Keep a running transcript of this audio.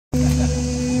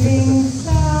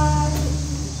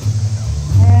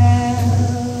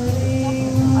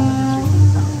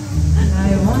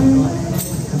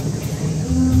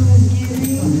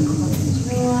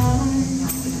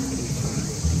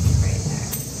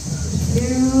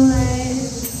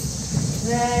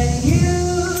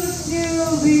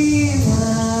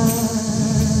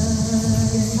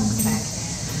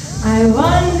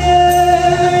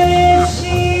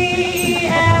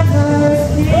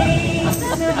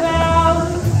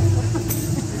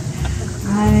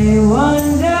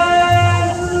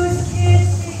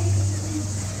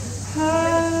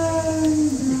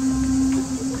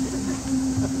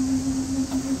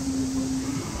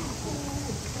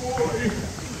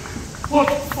what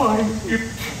fine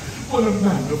gift when a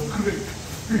man of great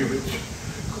spirit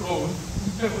grows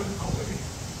melancholy.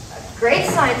 A great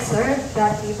sign, sir,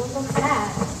 that evil looks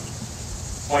sad.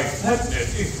 My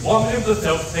sadness is one and the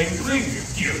self-same thing,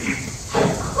 dearie.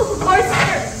 Of course,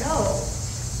 sir, no.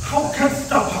 How canst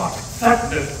thou part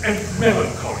sadness and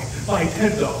melancholy, my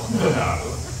tender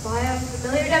juvenile? By a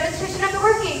familiar demonstration of the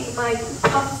working, my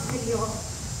tough senor.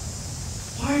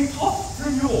 Why tough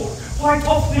senor? Why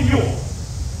tough senor?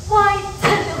 Why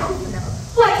tender juvenile?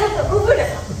 Why tender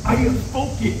juvenile? I have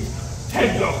spoken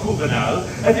tender juvenile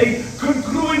as a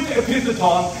congruent epithet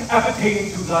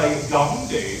appertaining to thy young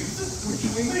days, which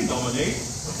we may nominate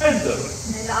tender.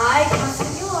 And I, tough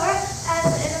senor, as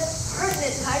an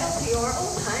impertinent title to your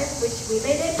old time, which we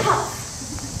may name tough.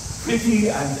 Pretty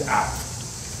and apt.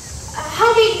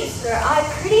 How mean you, sir? I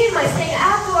pretty in my saying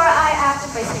apt, or I apt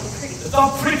in my saying pretty?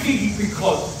 The pretty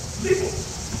because little.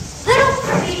 Little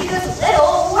pretty because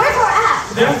little, wherefore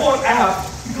apt? Therefore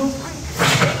apt because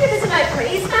This is my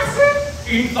praise, master?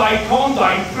 in thy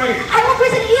condign praise. I will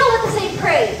praise an eel with the same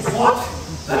praise. What?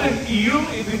 That an eel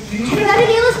is indeed? That an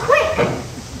eel is quick.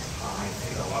 I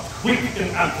say thou art quick in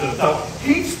answer. Thou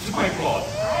heat'st my blood.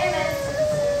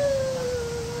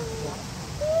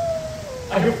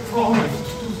 I have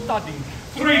promised to study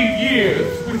 3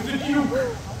 years with the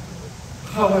Duke.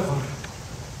 However,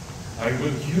 I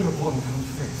will hereupon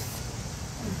confess,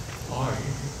 I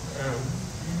am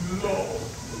in love.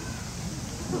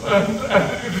 And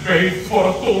as it is base for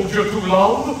a soldier to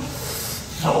love,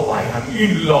 so I am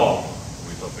in love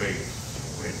with a base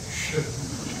witch.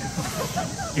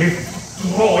 If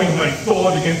drawing my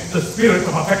sword against the spirit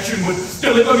of affection would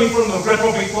deliver me from the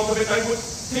reprobate thought of it, I would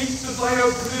take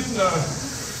desire prisoner.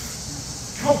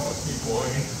 Comfort me, boy.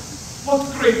 What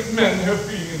great men have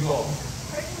been in love?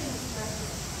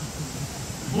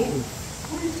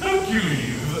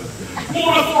 Hercules.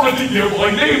 More authority, dear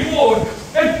boy, nay more.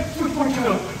 And with my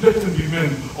child, let them be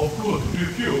men of good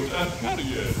repute and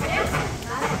carriers.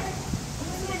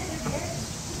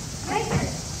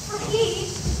 For he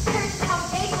turned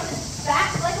Pompeii on his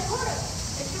back like a porter.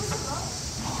 And she was in love.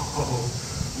 Oh,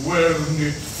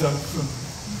 well-knit Samson.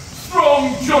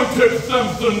 Strong-jointed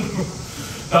Samson.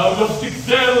 Thou dost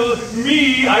excel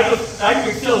me, I will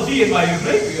excel thee in my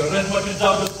rapier as much as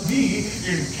thou dost me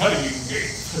in carrying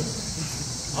gates.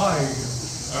 I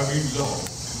am in love.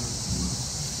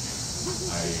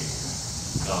 I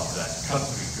love that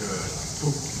country girl I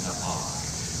took in the park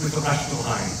with the rational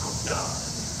hind cooked down.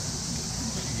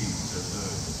 She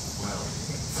deserves well.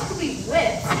 Sweet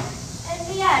wit. And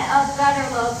yet a better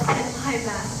love than my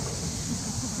master.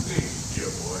 Please,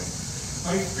 dear boy,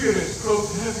 my spirit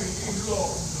grows heavy in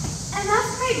love. And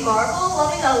that's great marvel,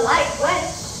 loving a light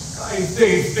wench. I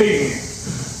say thing.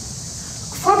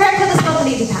 Forbear till the smoke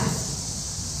need be passed.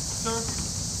 Sir,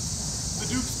 the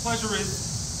Duke's pleasure is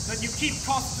that you keep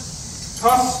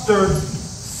Custard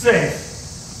safe,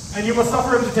 and you must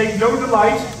suffer him to take no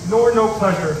delight nor no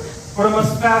pleasure, but he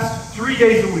must fast 3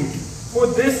 days a week. For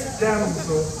this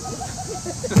damsel,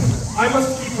 I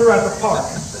must keep her at the park.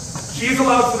 She is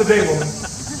allowed for the day, woman.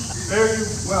 Fare you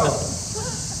well.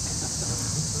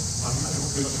 I'm to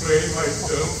betray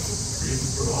myself in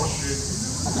blushing.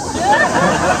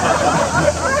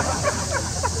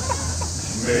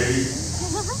 May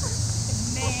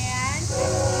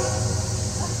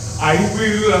I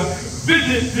will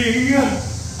visit thee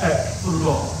at the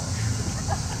lodge.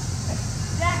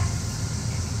 That's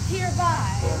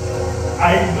hereby. I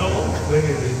know where it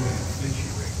is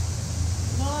situated.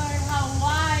 Lord, how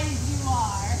wise you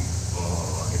are.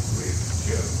 Oh, I will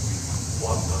tell you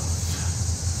wonders.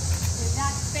 With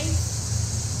that face,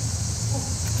 I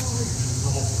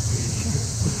love thee.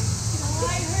 so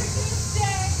I heard you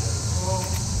say.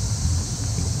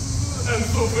 And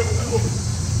so farewell.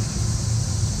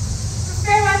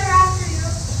 Fair weather after you.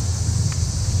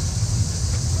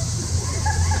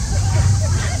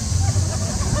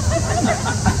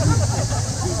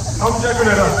 Come,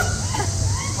 Jaconetta.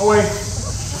 Away.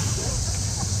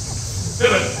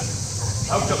 Villain,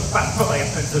 thou shalt back for thy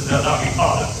offences that thou be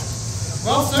pardoned.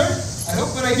 Well, sir, I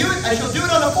hope when I do it, I shall do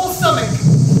it on a full stomach.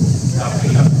 Thou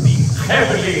shalt be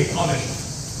heavily punished.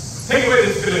 Take away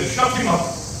this villain, shut him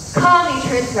up. Come, you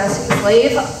transgressing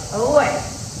slave. Away.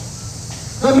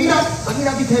 Let me not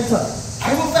be pent up.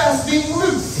 I will fast being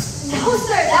loose. No,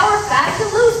 sir, thou art fast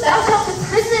and loose. Thou shalt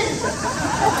imprison.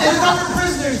 It is not for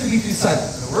prisoners to keep you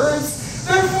silent in the words.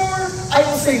 Therefore, I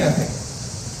will say nothing.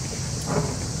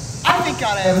 I think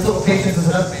God I have as little patience as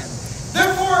another man.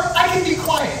 Therefore, I can be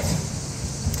quiet.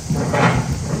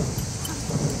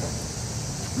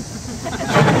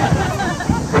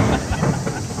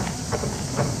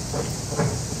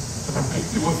 I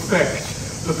do affect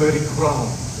the very ground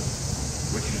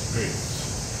which is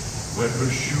base, where her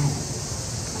shoe,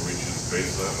 which is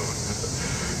base,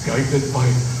 guided by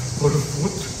her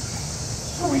foot,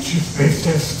 which is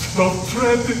basest of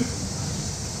tread.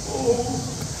 Oh,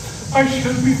 I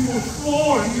shall be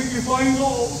forsworn if I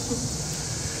love.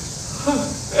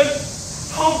 And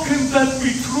how can that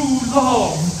be true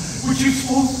love, which is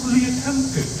falsely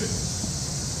attempted?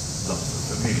 Love is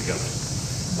familiar.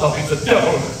 Love is a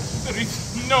devil. There is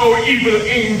no evil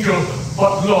angel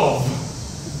but love.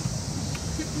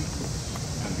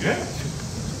 And yet,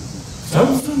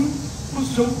 Samson was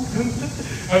so tempted,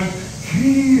 and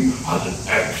he had an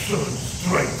excellent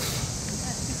strength.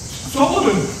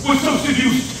 Solomon was so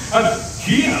seduced, and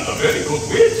he had a very good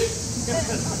wit.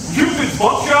 Cupid's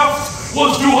buckshaft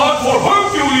was too hard for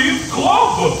Hercules'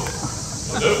 club.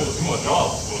 But there was too much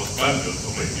else for a Spaniard to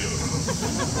make you.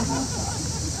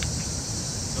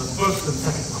 The first and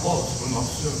second clause will not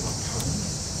serve our turn.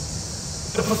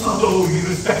 The passado he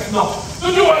respects not,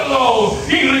 the duello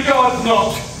he regards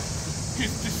not.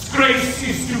 His disgrace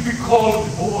is to be called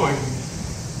boy,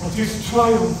 but his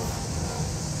triumph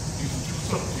is to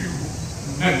subdue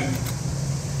men.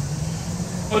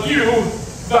 But you,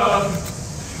 Baron,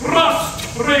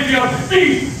 rust, rapier,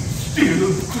 be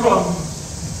still drum.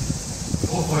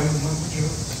 For by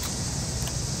nature,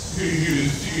 he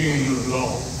is in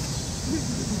love.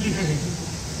 Yea,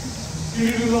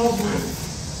 in love with.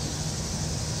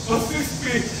 Assist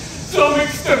me, some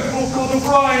extemporal god of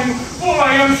rhyme, for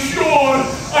I am sure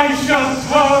I shall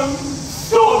turn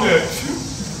sonnet.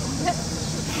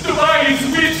 Devise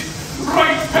wit,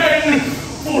 write